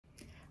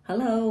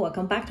Hello,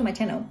 welcome back to my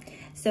channel.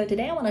 So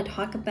today I want to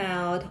talk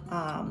about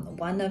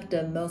one of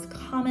the most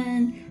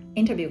common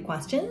interview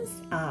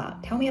questions.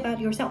 Tell me about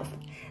yourself.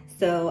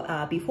 So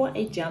before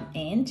I jump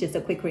in, just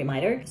a quick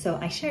reminder. So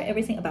I share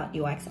everything about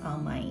UX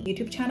on my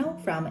YouTube channel,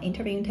 from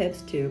interviewing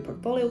tips to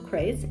portfolio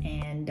creates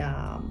and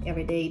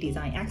everyday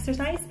design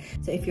exercise.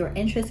 So if you're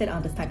interested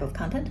on this type of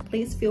content,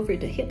 please feel free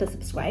to hit the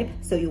subscribe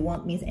so you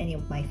won't miss any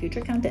of my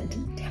future content.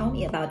 Tell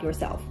me about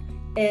yourself.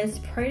 It's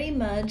pretty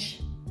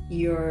much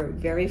your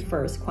very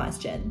first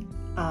question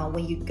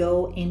when you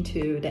go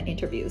into the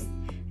interviews.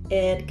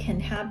 It can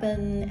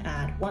happen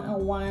at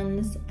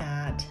one-on-ones,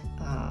 at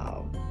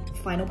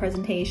final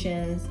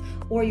presentations,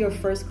 or your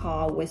first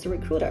call with a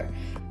recruiter.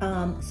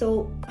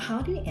 So how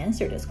do you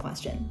answer this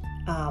question?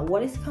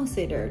 What is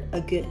considered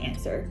a good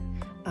answer?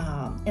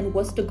 And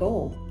what's the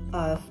goal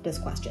of this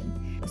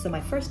question? So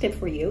my first tip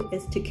for you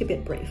is to keep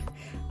it brief.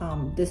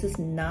 This is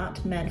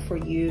not meant for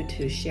you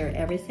to share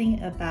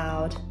everything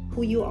about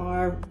who you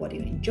are, what do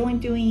you enjoy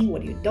doing,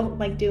 what you don't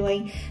like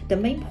doing. The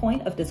main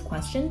point of this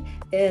question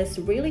is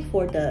really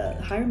for the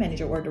hiring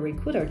manager or the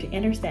recruiter to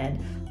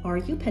understand, are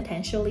you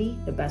potentially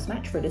the best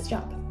match for this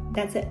job?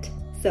 That's it.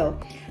 So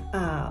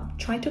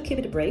try to keep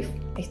it brief.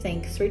 I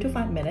think 3 to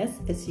 5 minutes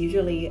is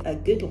usually a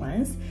good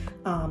length.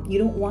 You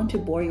don't want to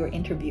bore your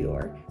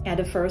interviewer at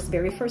the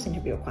very first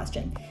interview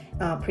question.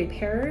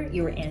 Prepare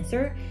your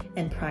answer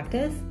and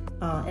practice,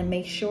 and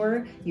make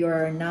sure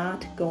you're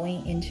not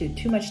going into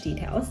too much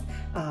details,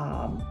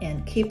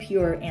 and keep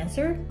your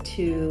answer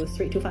to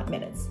 3 to 5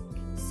 minutes.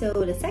 So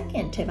the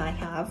second tip I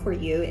have for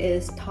you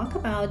is talk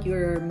about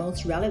your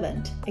most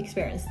relevant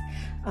experience,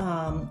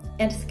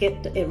 and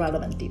skip the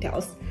irrelevant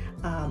details.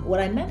 What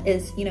I meant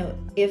is,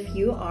 if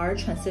you are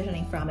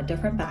transitioning from a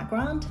different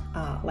background,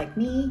 like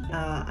me,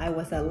 I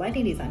was a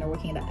lighting designer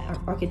working in the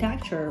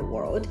architecture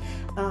world.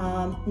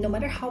 No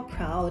matter how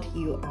proud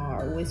you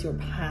are with your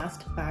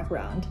past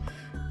background,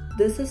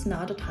 this is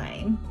not a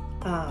time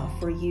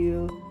for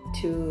you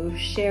to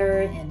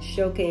share and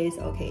showcase,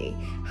 okay,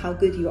 how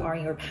good you are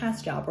in your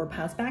past job or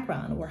past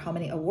background, or how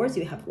many awards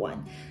you have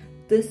won.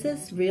 This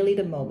is really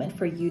the moment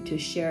for you to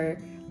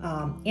share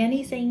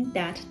anything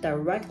that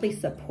directly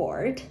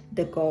support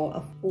the goal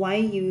of why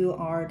you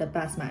are the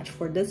best match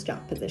for this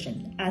job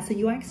position as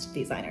a UX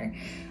designer.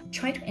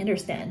 Try to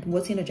understand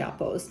what's in the job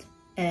post,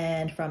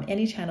 and from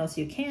any channels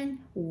you can,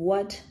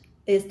 what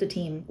is the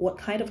team, what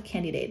kind of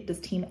candidate this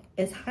team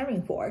is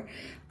hiring for.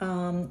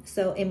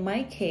 So in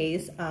my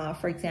case,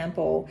 for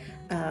example,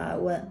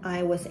 when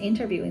I was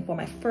interviewing for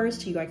my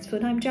first UX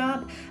full-time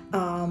job,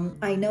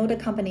 I know the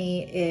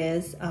company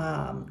is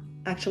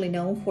actually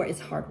known for its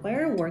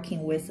hardware,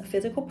 working with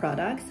physical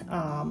products,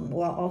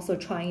 while also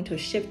trying to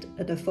shift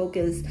the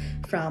focus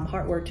from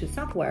hardware to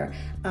software.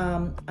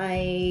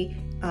 I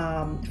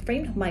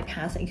framed my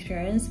past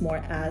experience more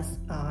as,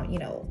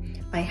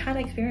 I had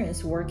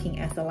experience working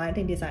as a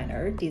lighting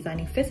designer,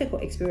 designing physical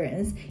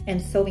experience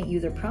and solving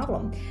user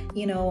problem.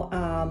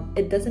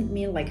 It doesn't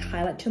mean like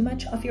highlight too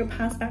much of your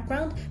past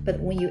background,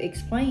 but when you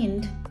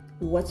explained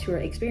what's your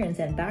experience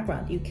and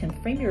background, you can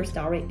frame your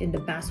story in the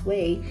best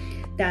way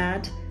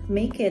that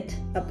make it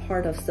a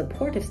part of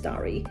supportive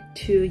story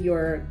to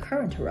your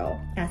current role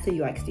as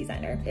a UX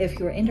designer. If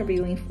you're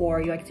interviewing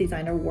for UX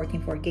designer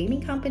working for a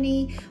gaming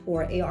company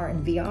or AR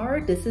and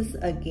VR, this is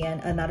again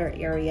another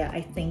area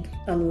I think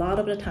a lot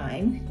of the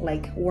time,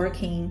 like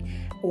working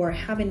or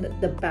having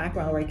the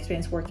background or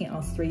experience working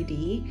on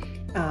 3D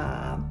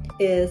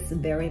is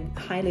very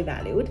highly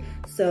valued.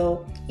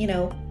 So,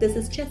 this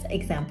is just an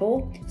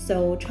example.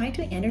 So try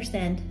to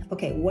understand,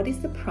 okay, what is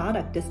the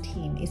product this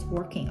team is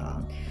working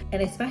on?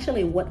 And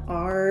especially what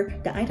are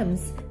the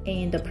items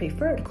in the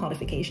preferred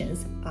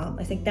qualifications?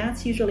 I think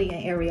that's usually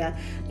an area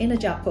in the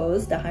job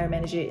post the hiring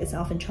manager is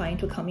often trying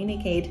to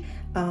communicate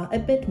a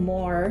bit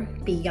more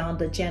beyond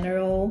the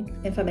general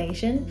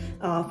information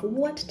of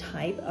what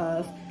type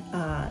of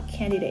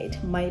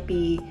candidate might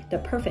be the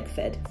perfect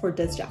fit for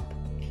this job.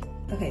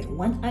 Okay,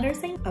 one other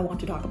thing I want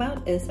to talk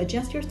about is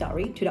adjust your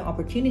story to the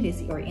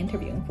opportunities you're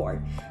interviewing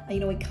for.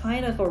 We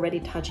kind of already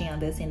touching on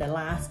this in the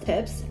last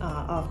tips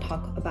of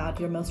talk about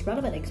your most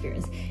relevant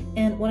experience.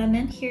 And what I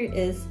meant here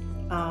is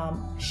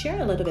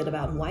share a little bit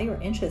about why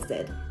you're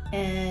interested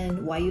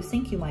and why you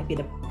think you might be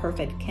the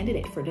perfect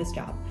candidate for this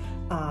job.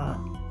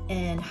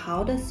 And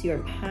how does your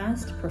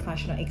past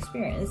professional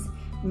experience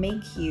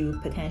make you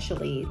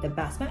potentially the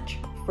best match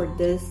for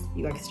this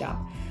UX job?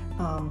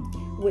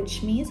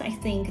 Which means I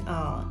think,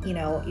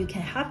 you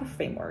can have a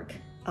framework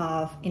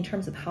in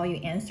terms of how you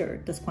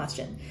answer this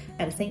question.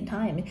 At the same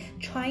time,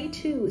 try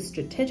to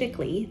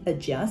strategically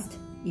adjust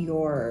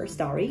your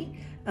story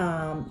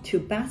to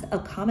best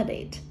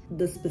accommodate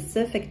the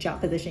specific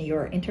job position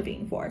you're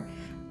interviewing for.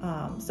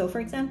 So for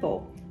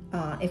example,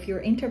 if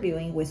you're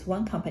interviewing with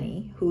one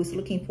company who's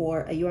looking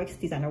for a UX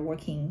designer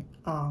working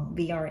on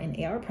VR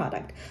and AR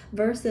product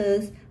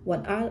versus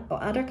one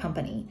other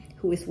company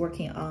who is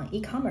working on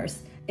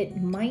e-commerce,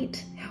 it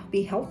might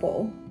be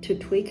helpful to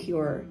tweak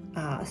your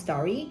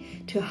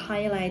story to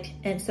highlight,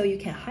 and so you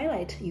can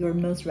highlight your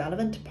most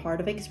relevant part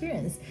of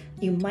experience.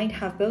 You might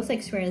have both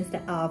experience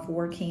of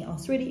working on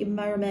 3D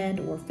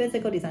environment or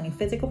physical designing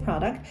physical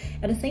product.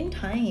 At the same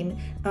time,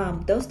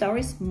 those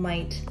stories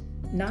might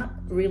not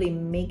really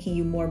making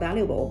you more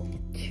valuable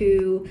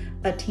to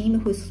a team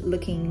who's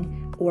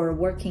looking or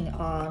working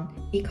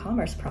on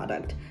e-commerce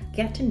product.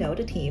 Get to know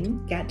the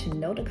team, get to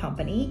know the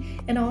company,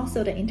 and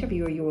also the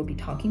interviewer you will be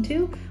talking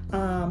to.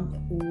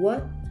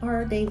 What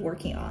are they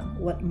working on?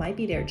 What might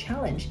be their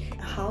challenge?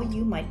 How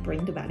you might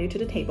bring the value to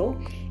the table,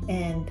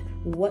 and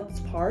what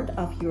part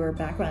of your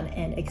background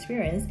and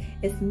experience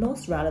is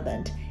most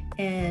relevant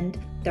and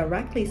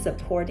directly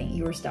supporting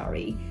your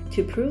story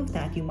to prove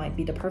that you might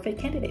be the perfect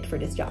candidate for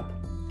this job.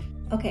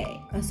 Okay,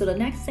 so the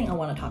next thing I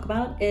want to talk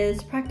about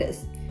is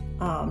practice.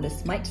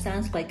 This might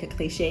sound like a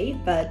cliche,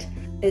 but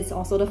it's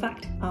also the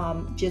fact.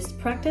 Just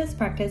practice,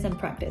 practice, and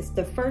practice.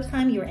 The first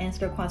time you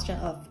answer the question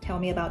of tell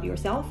me about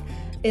yourself,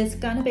 it's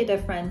gonna be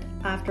different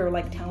after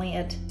like telling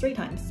it 3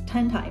 times,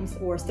 10 times,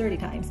 or 30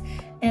 times.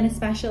 And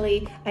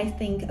especially, I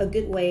think a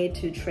good way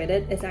to treat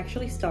it is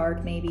actually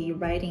start maybe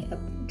writing a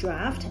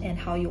draft and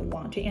how you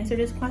want to answer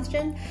this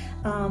question.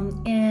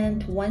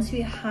 And once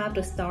you have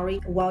the story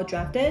well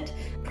drafted,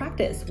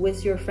 practice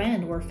with your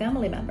friend or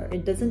family member.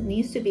 It doesn't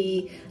need to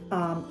be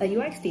a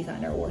UX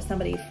designer or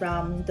somebody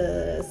from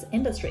this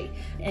industry.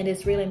 And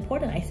it's really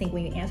important, I think,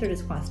 when you answer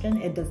this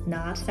question, it does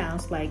not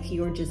sound like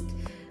you're just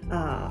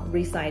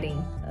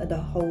reciting the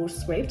whole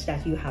script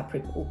that you have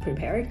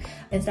prepared.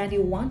 Instead,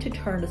 you want to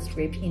turn the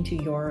script into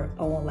your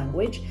own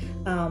language.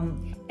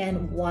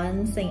 And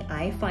one thing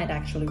I find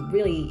actually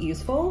really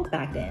useful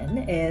back then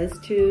is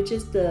to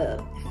just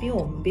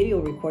video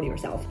record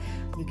yourself.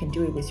 You can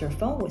do it with your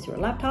phone, with your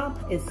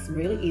laptop. It's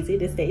really easy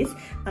these days.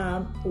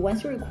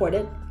 Once you record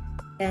it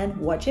and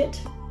watch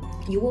it,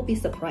 you will be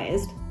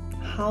surprised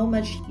how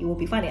much you will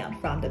be finding out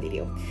from the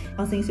video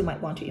on things you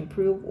might want to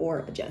improve or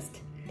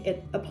adjust.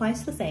 It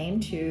applies the same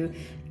to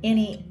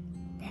any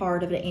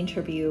part of the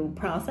interview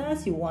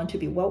process. You want to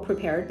be well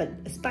prepared, but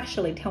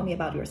especially tell me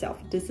about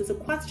yourself. This is a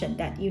question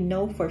that you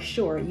know for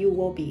sure you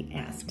will be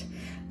asked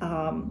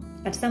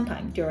at some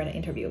time during the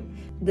interview.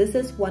 This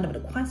is one of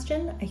the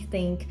questions I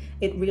think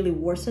it really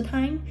worth the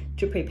time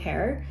to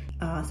prepare,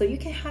 so you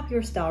can have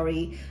your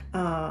story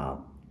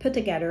put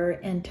together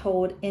and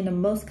told in the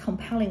most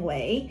compelling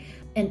way.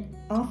 And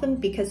often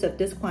because of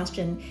this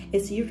question,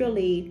 it's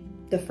usually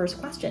the first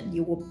question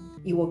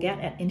you will get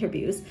at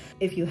interviews.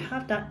 If you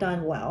have that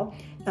done well,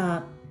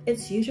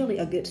 it's usually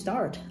a good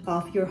start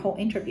of your whole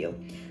interview.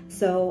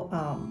 So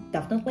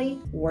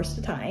definitely worth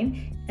the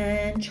time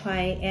and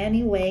try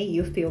any way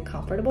you feel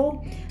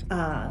comfortable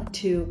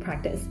to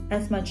practice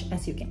as much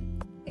as you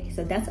can. Okay,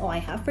 so that's all I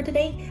have for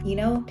today.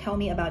 Tell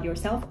me about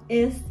yourself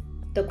is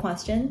the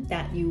question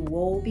that you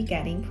will be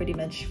getting pretty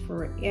much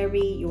for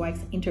every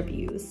UX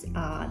interviews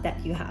that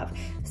you have.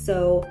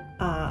 So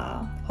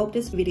hope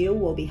this video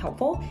will be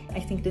helpful. I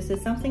think this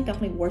is something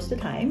definitely worth the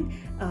time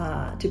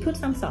to put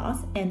some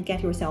sauce and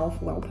get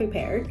yourself well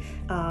prepared.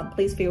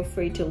 Please feel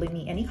free to leave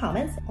me any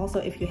comments. Also,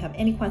 if you have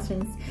any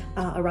questions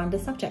around the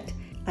subject,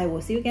 I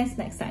will see you guys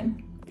next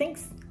time.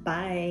 Thanks,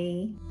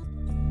 bye.